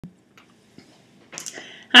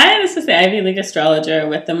Hi, this is the Ivy League astrologer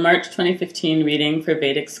with the March 2015 reading for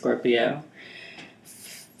Vedic Scorpio.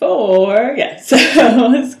 So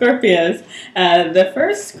Scorpios, the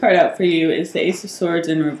first card out for you is the Ace of Swords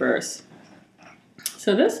in reverse.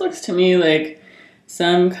 So this looks to me like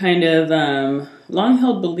some kind of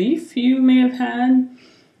long-held belief you may have had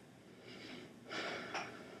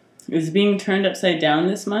is being turned upside down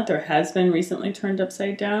this month, or has been recently turned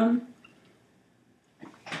upside down.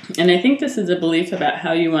 And I think this is a belief about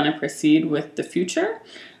how you want to proceed with the future.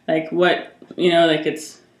 Like what, like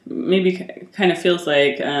it's maybe kind of feels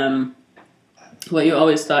like what you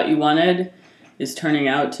always thought you wanted is turning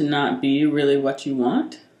out to not be really what you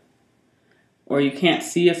want. Or you can't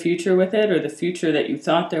see a future with it, or the future that you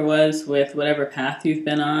thought there was with whatever path you've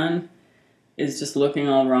been on is just looking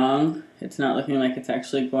all wrong. It's not looking like it's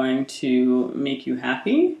actually going to make you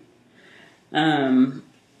happy.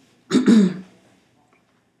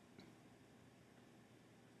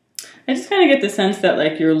 I just kind of get the sense that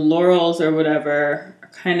like your laurels or whatever are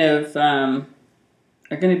kind of are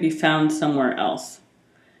going to be found somewhere else.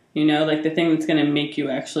 Like the thing that's going to make you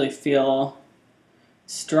actually feel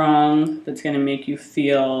strong, that's going to make you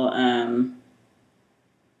feel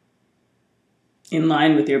in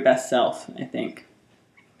line with your best self, I think.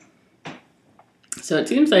 So it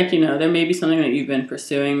seems like, there may be something that you've been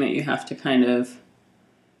pursuing that you have to kind of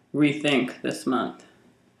rethink this month,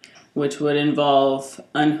 which would involve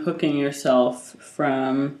unhooking yourself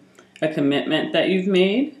from a commitment that you've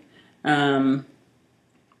made. And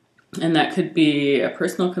that could be a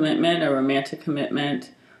personal commitment, a romantic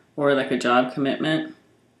commitment, or like a job commitment.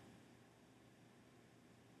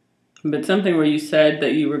 But something where you said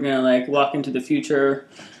that you were going to like walk into the future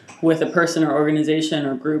with a person or organization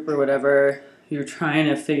or group or whatever. You're trying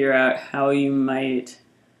to figure out how you might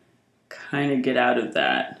kind of get out of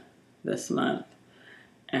that this month.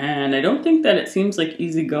 And I don't think that it seems like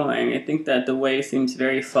easygoing. I think that the way seems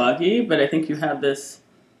very foggy, but I think you have this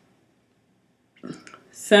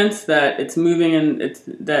sense that it's moving, and it's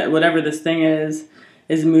that whatever this thing is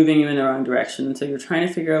moving you in the wrong direction. So you're trying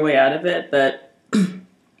to figure a way out of it, but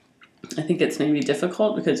I think it's maybe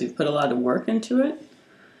difficult because you've put a lot of work into it.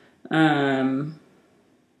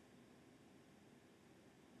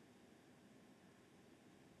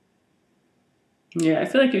 Yeah, I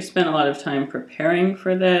feel like you've spent a lot of time preparing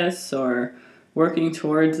for this or working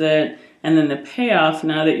towards it. And then the payoff,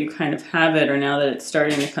 now that you kind of have it, or now that it's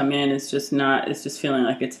starting to come in, it's just feeling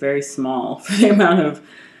like it's very small for the amount of,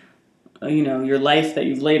 your life that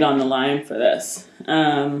you've laid on the line for this.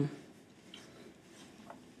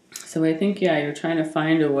 So I think, you're trying to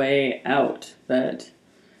find a way out, but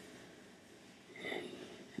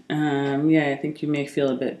I think you may feel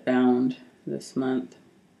a bit bound this month.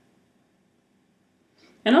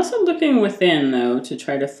 And also looking within, though, to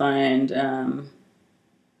try to find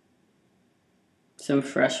some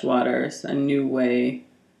fresh waters, a new way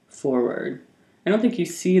forward. I don't think you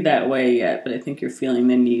see that way yet, but I think you're feeling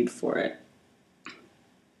the need for it.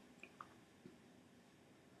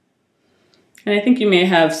 And I think you may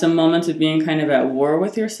have some moments of being kind of at war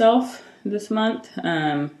with yourself this month.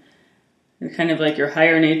 Kind of like your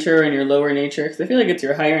higher nature and your lower nature, because I feel like it's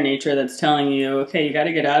your higher nature that's telling you, okay, you got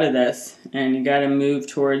to get out of this and you got to move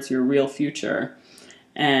towards your real future.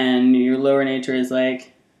 And your lower nature is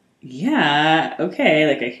like, yeah, okay,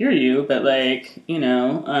 like I hear you, but like,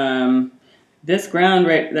 this ground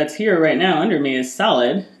that's here right now under me is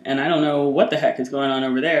solid, and I don't know what the heck is going on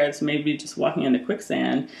over there. It's maybe just walking into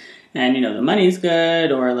quicksand, and the money's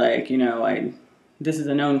good, or like, this is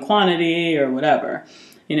a known quantity or whatever.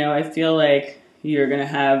 I feel like you're going to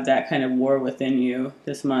have that kind of war within you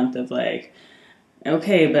this month of like,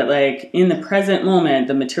 okay, but like in the present moment,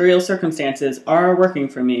 the material circumstances are working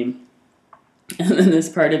for me. And then this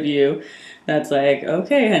part of you that's like,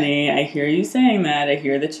 okay, honey, I hear you saying that. I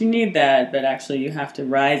hear that you need that. But actually you have to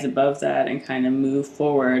rise above that and kind of move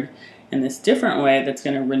forward in this different way that's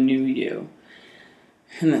going to renew you.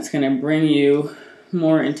 And that's going to bring you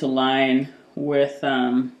more into line with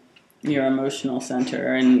your emotional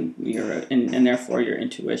center and and therefore your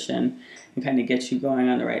intuition, and kind of get you going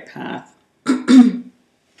on the right path.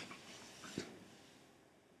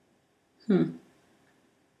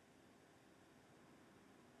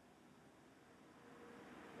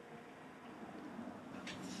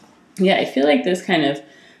 Yeah, I feel like this kind of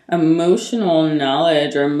emotional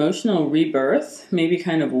knowledge or emotional rebirth may be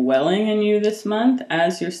kind of welling in you this month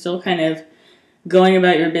as you're still kind of going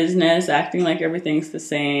about your business, acting like everything's the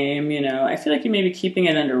same. I feel like you may be keeping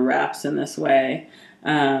it under wraps in this way.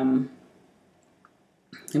 But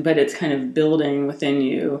it's kind of building within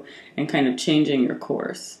you and kind of changing your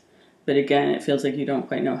course. But again, it feels like you don't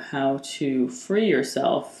quite know how to free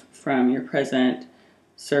yourself from your present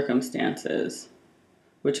circumstances,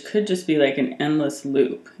 which could just be like an endless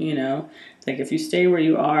loop, you know? It's like if you stay where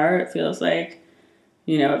you are, it feels like,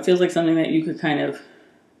 you know, it feels like something that you could kind of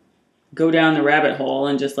go down the rabbit hole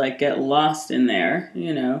and just like get lost in there,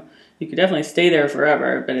 you know? You could definitely stay there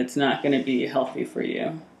forever, but it's not going to be healthy for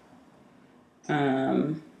you.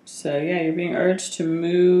 So yeah, you're being urged to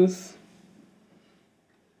move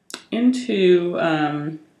into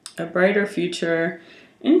a brighter future,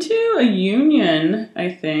 into a union, I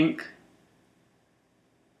think,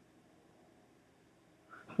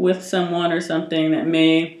 with someone or something that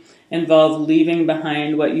may involve leaving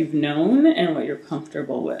behind what you've known and what you're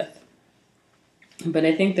comfortable with. But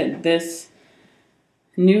I think that this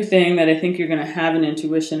new thing that I think you're going to have an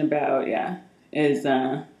intuition about, is,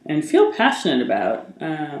 and feel passionate about,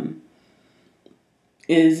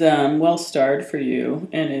 is well-starred for you,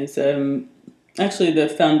 and is actually the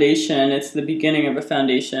foundation. It's the beginning of a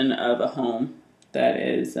foundation of a home that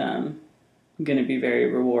is going to be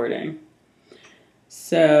very rewarding.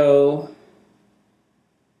 So,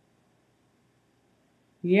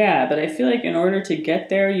 yeah, but I feel like in order to get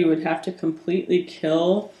there, you would have to completely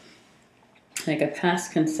kill like a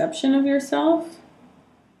past conception of yourself.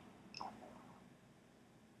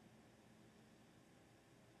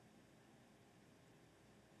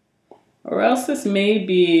 Or else this may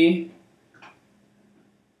be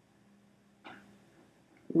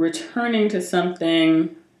returning to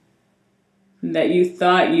something that you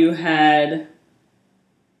thought you had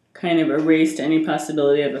kind of erased any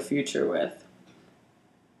possibility of a future with.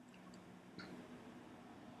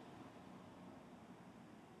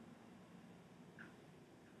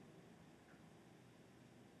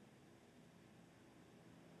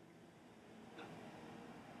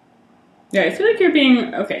 Yeah, I feel like you're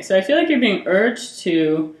being, okay, so I feel like you're being urged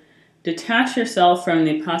to detach yourself from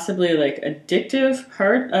the possibly like addictive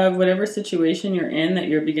part of whatever situation you're in that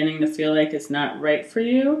you're beginning to feel like is not right for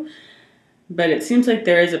you. But it seems like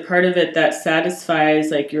there is a part of it that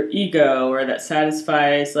satisfies like your ego, or that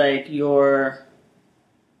satisfies like your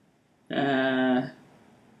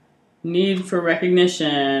need for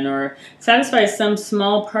recognition, or satisfies some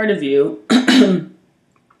small part of you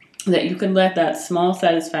that you can let that small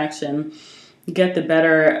satisfaction get the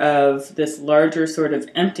better of this larger sort of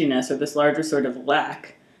emptiness, or this larger sort of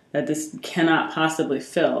lack that this cannot possibly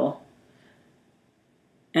fill.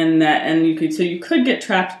 And you could get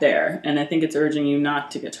trapped there, and I think it's urging you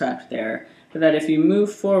not to get trapped there. But that if you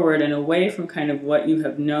move forward and away from kind of what you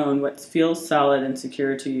have known, what feels solid and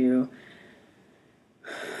secure to you,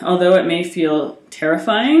 although it may feel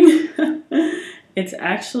terrifying, it's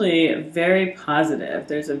actually very positive.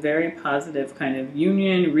 There's a very positive kind of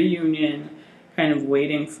reunion kind of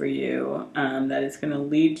waiting for you, that is going to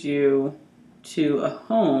lead you to a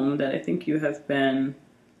home that I think you have been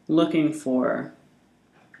looking for.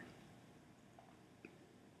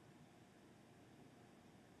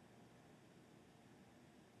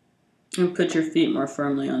 And put your feet more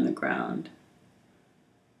firmly on the ground.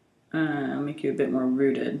 I'll make you a bit more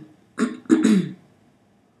rooted.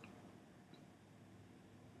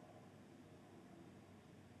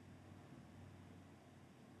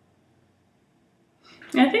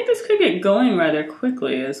 I think this could get going rather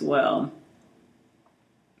quickly as well.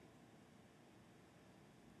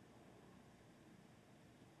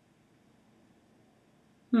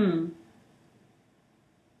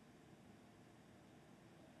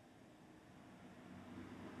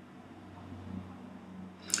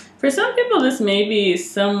 For some people, this may be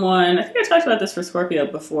someone, I think I talked about this for Scorpio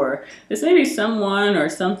before, this may be someone or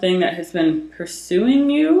something that has been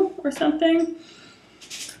pursuing you or something,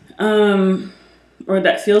 or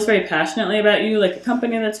that feels very passionately about you, like a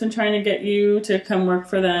company that's been trying to get you to come work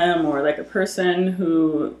for them, or like a person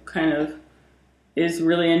who kind of is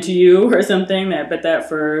really into you or something, but that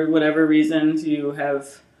for whatever reasons you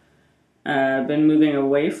have been moving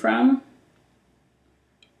away from.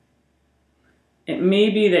 It may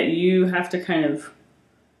be that you have to kind of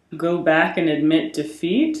go back and admit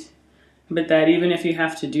defeat, but that even if you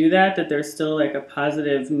have to do that, that there's still like a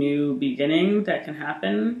positive new beginning that can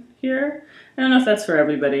happen here. I don't know if that's for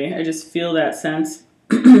everybody. I just feel that sense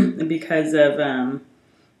because of,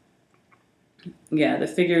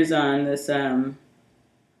 the figures on this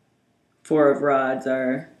Four of Rods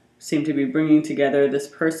seem to be bringing together this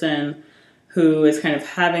person who is kind of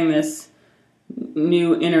having this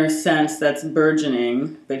new inner sense that's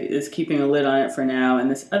burgeoning, but is keeping a lid on it for now, and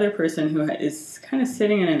this other person who is kind of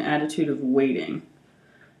sitting in an attitude of waiting,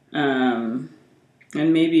 and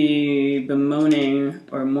maybe bemoaning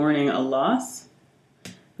or mourning a loss,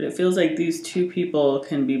 But it feels like these two people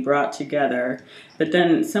can be brought together. But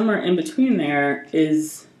then somewhere in between there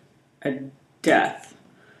is a death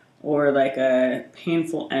or like a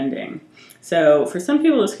painful ending. So for some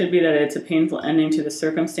people, this could be that it's a painful ending to the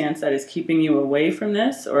circumstance that is keeping you away from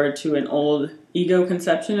this, or to an old ego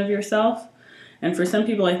conception of yourself. And for some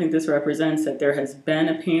people, I think this represents that there has been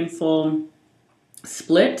a painful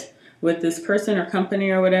split with this person or company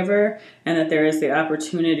or whatever, and that there is the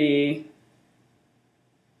opportunity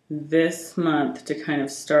this month to kind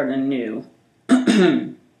of start anew.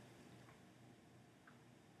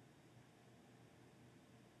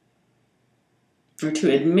 Or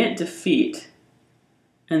to admit defeat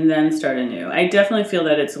and then start anew. I definitely feel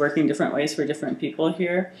that it's working different ways for different people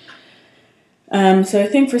here. So I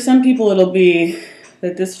think for some people it'll be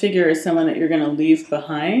that this figure is someone that you're going to leave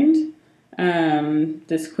behind.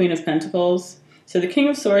 This Queen of Pentacles. So the King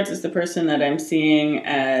of Swords is the person that I'm seeing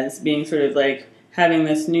as being sort of like having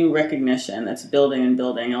this new recognition that's building and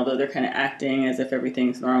building, although they're kind of acting as if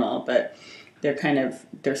everything's normal, but they're kind of,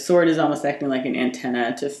 their sword is almost acting like an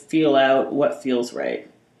antenna to feel out what feels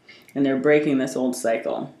right. And they're breaking this old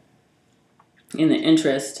cycle in the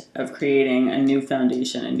interest of creating a new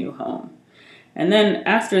foundation, a new home. And then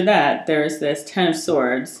after that, there's this Ten of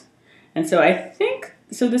Swords. And so I think,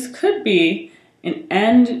 so this could be an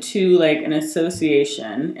end to like an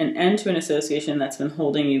association, an end to an association that's been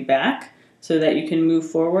holding you back so that you can move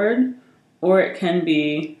forward. Or it can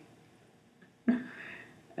be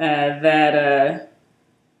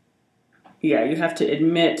you have to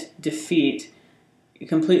admit defeat, you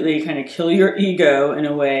completely kind of kill your ego in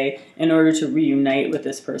a way in order to reunite with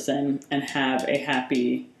this person and have a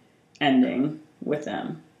happy ending with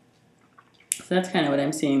them. So that's kind of what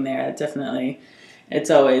I'm seeing there. Definitely, it's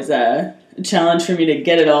always a challenge for me to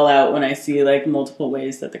get it all out when I see like multiple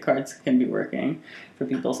ways that the cards can be working for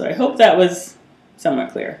people. So I hope that was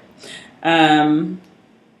somewhat clear.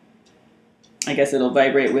 I guess it'll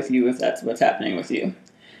vibrate with you if that's what's happening with you.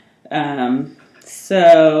 And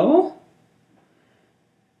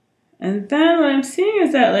then what I'm seeing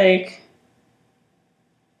is that like,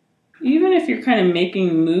 even if you're kind of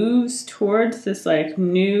making moves towards this like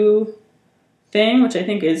new thing, which I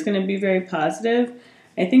think is going to be very positive,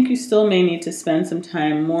 I think you still may need to spend some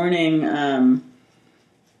time mourning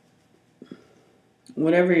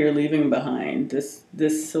whatever you're leaving behind,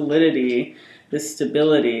 this solidity, this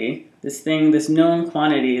stability, this thing, this known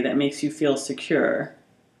quantity that makes you feel secure.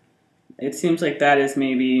 It seems like that is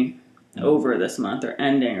maybe over this month or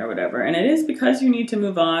ending or whatever. And it is because you need to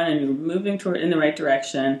move on and you're moving toward in the right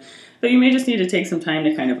direction. But you may just need to take some time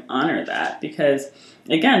to kind of honor that, because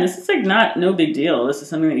again, this is like no big deal. This is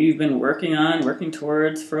something that you've been working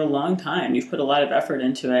towards for a long time. You've put a lot of effort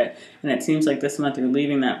into it, and it seems like this month you're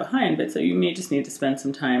leaving that behind. But so you may just need to spend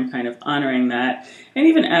some time kind of honoring that. And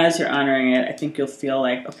even as you're honoring it, I think you'll feel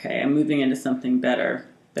like, okay, I'm moving into something better.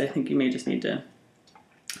 But I think you may just need to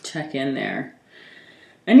check in there.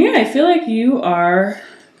 And yeah, I feel like you are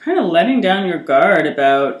kind of letting down your guard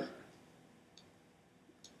about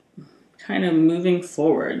kind of moving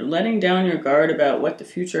forward, letting down your guard about what the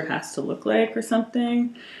future has to look like or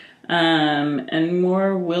something, and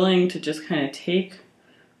more willing to just kind of take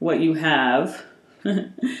what you have,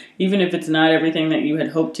 even if it's not everything that you had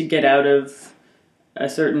hoped to get out of a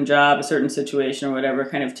certain job, a certain situation or whatever,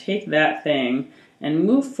 kind of take that thing and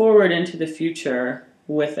move forward into the future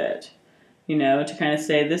with it, you know, to kind of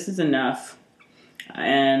say, this is enough,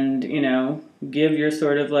 and, you know, give your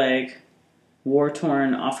sort of like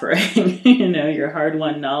war-torn offering, you know, your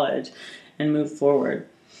hard-won knowledge, and move forward.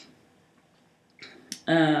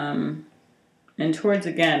 And towards,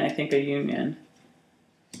 again, I think a union.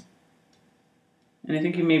 And I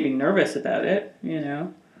think you may be nervous about it, you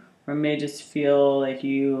know, or may just feel like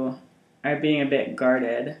you are being a bit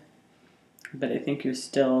guarded, but I think you're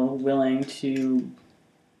still willing to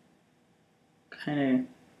kind of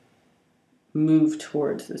move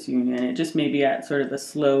towards this union. It just may be at sort of a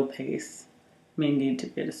slow pace. May need to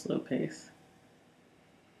be at a slow pace.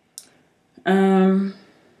 And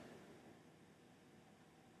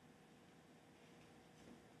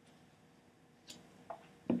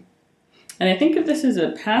I think if this is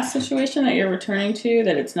a past situation that you're returning to,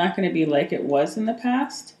 that it's not going to be like it was in the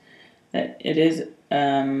past, that it is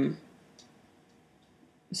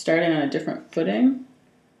starting on a different footing,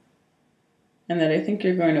 and that I think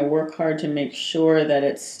you're going to work hard to make sure that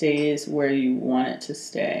it stays where you want it to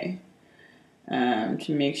stay.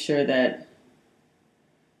 To make sure that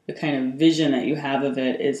the kind of vision that you have of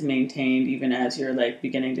it is maintained even as you're like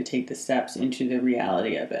beginning to take the steps into the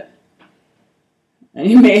reality of it. And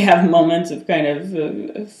you may have moments of kind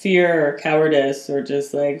of fear or cowardice, or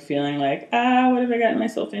just like feeling like, what have I gotten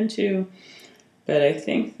myself into? But I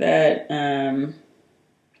think that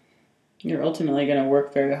you're ultimately going to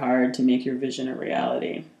work very hard to make your vision a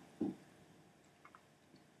reality.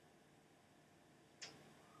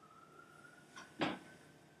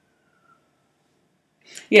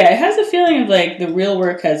 Yeah, it has a feeling of like the real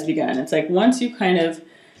work has begun. It's like once you kind of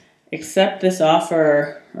accept this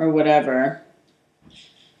offer or whatever,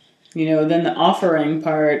 then the offering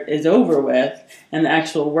part is over with and the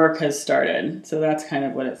actual work has started. So that's kind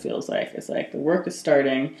of what it feels like. It's like the work is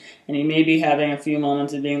starting and you may be having a few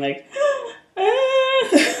moments of being like,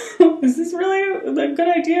 is this really a good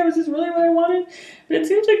idea? Was this really what I wanted? But it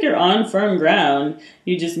seems like you're on firm ground.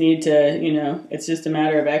 You just need to, it's just a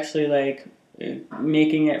matter of actually like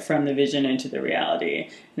making it from the vision into the reality.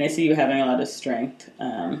 And I see you having a lot of strength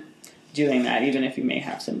doing that, even if you may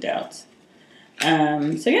have some doubts.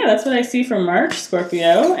 So yeah, that's what I see for March,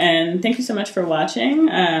 Scorpio, and thank you so much for watching.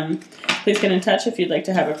 Please get in touch if you'd like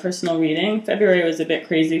to have a personal reading. February was a bit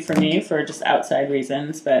crazy for me for just outside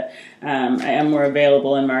reasons, but I am more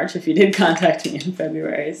available in March if you did contact me in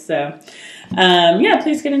February. So yeah,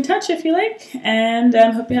 please get in touch if you like, and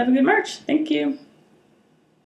hope you have a good March. Thank you.